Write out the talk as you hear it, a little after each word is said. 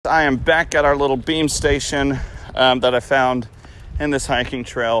I am back at our little beam station that I found in this hiking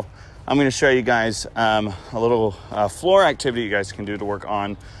trail. I'm going to show you guys a little floor activity you guys can do to work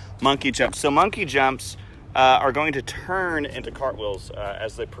on monkey jumps. So monkey jumps are going to turn into cartwheels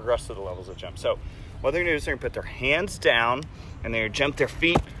as they progress through the levels of jump. So what they're going to do is they're going to put their hands down and they're going to jump their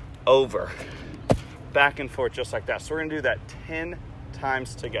feet over, back and forth, just like that. So we're going to do that 10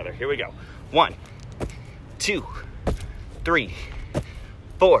 times together. Here we go. 1, 2, 3,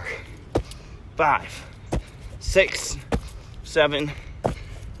 4, 5, 6, 7,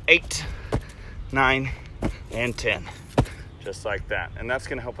 8, 9, and 10. Just like that. And that's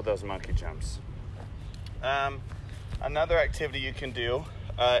going to help with those monkey jumps. Another activity you can do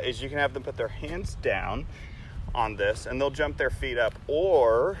is you can have them put their hands down on this and they'll jump their feet up,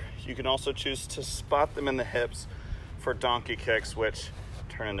 or you can also choose to spot them in the hips for donkey kicks, which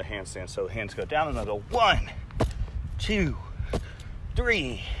turn into handstands. So the hands go down and they'll go 1, 2,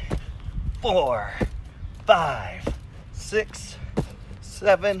 3, 4, 5, 6,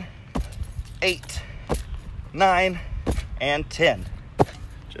 7, 8, 9, and 10.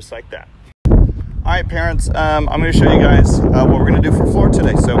 Just like that. All right, parents, I'm going to show you guys what we're going to do for floor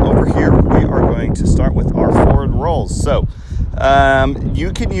today. So over here, we are going to start with our forward rolls. So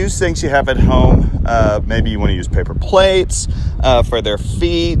you can use things you have at home. Maybe you want to use paper plates for their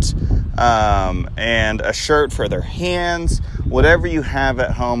feet and a shirt for their hands. Whatever you have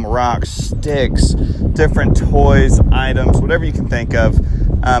at home, rocks, sticks, different toys, items, whatever you can think of.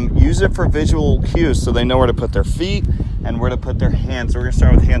 Use it for visual cues so they know where to put their feet and where to put their hands. So we're going to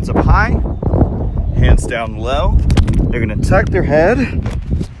start with hands up high, hands down low. They're going to tuck their head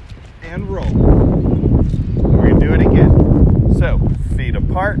and roll. We're going to do it again. So feet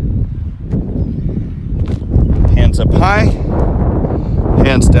apart, hands up high,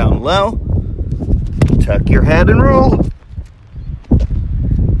 hands down low, tuck your head and roll.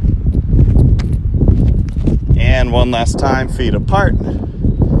 And one last time, feet apart,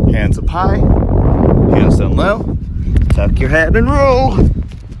 hands up high, hands down low, tuck your head and roll. All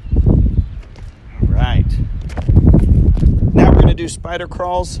right. Now we're going to do spider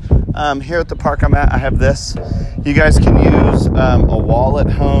crawls. Here at the park I'm at, I have this. You guys can use a wall at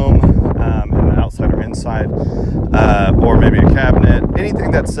home, in the outside or inside, or maybe a cabinet,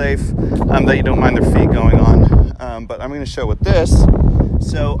 anything that's safe, that you don't mind their feet going on. But I'm going to show with this.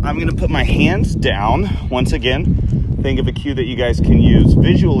 So I'm going to put my hands down once again. Think of a cue that you guys can use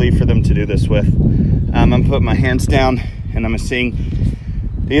visually for them to do this with. I'm going to put my hands down and I'm going to sing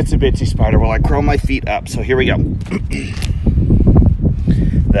the Itsy Bitsy Spider while I curl my feet up. So here we go.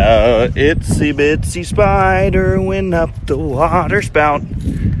 The itsy bitsy spider went up the water spout.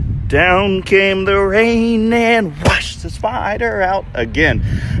 Down came the rain and washed the spider out. Again,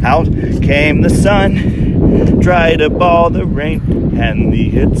 out came the sun, dried up all the rain, and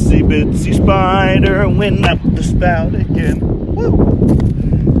the itsy bitsy spider went up the spout again. Woo!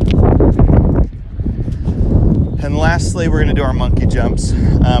 And lastly, we're going to do our monkey jumps.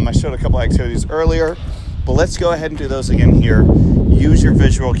 I showed a couple activities earlier, but let's go ahead and do those again here. Use your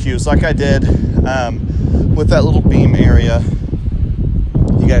visual cues like I did with that little beam area.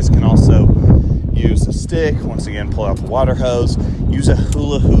 You guys can also use a stick. Once again, pull out the water hose. Use a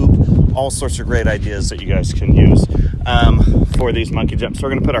hula hoop. All sorts of great ideas that you guys can use for these monkey jumps. So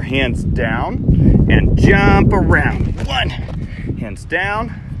we're going to put our hands down and jump around. 1, hands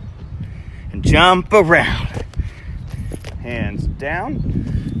down and jump around. Hands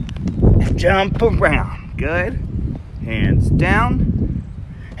down and jump around. Good. Hands down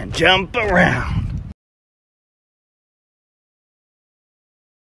and jump around.